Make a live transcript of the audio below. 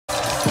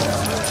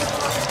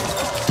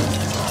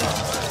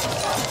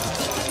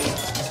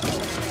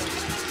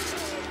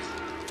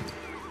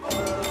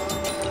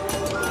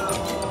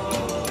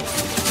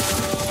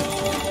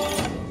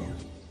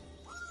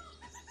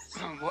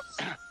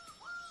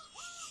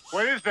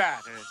What is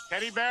that? A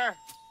teddy bear?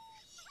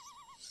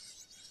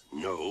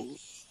 No.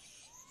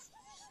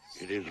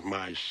 It is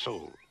my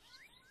soul.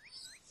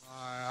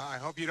 I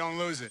hope you don't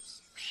lose it.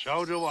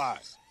 So do I.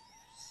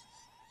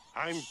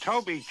 I'm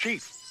Toby,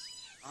 Chief.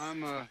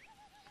 I'm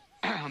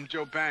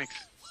Joe Banks.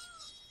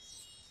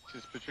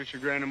 This is Patricia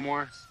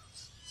Granamore.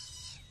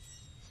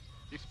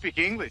 You speak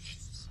English?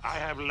 I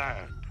have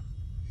learned.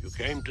 You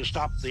came to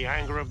stop the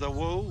anger of the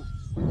Wu?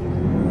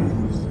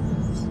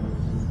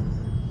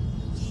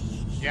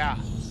 Yeah.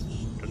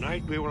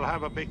 Tonight we will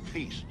have a big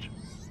feast.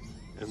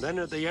 And then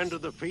at the end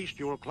of the feast,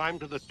 you will climb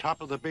to the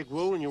top of the big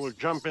Wu and you will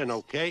jump in,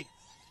 okay?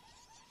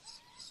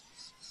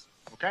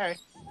 Okay.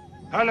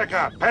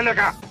 Pelika!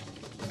 Pelika!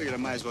 Figured I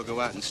might as well go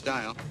out in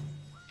style.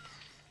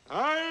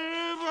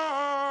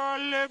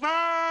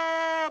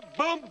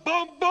 Boom,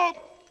 boom, boom!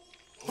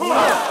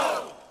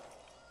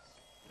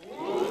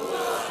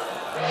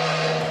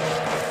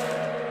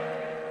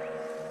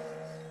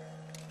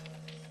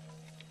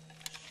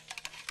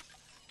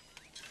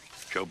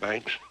 Joe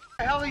Banks. What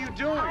the hell are you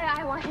doing?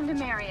 I want him to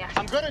marry us.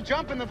 I'm gonna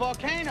jump in the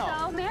volcano.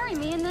 So marry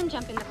me and then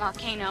jump in the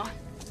volcano.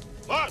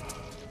 What?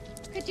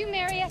 Could you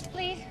marry us,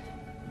 please?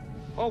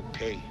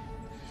 Okay.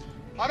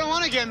 I don't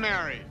want to get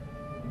married.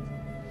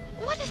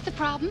 What is the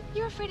problem?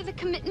 You're afraid of the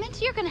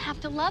commitment? You're gonna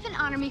have to love and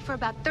honor me for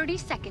about 30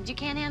 seconds. You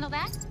can't handle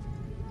that?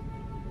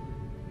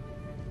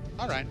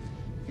 All right.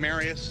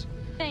 Marry us.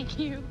 Thank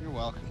you. You're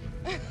welcome.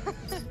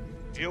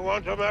 You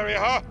want to marry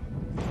her?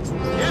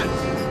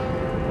 Yes.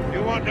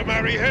 You want to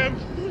marry him?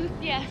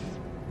 Yes.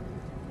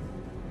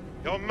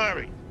 You're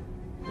married.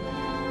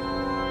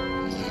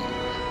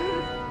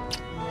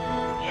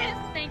 Yes,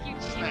 thank you,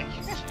 Chief. Thank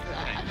you.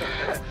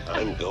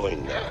 I'm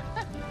going now.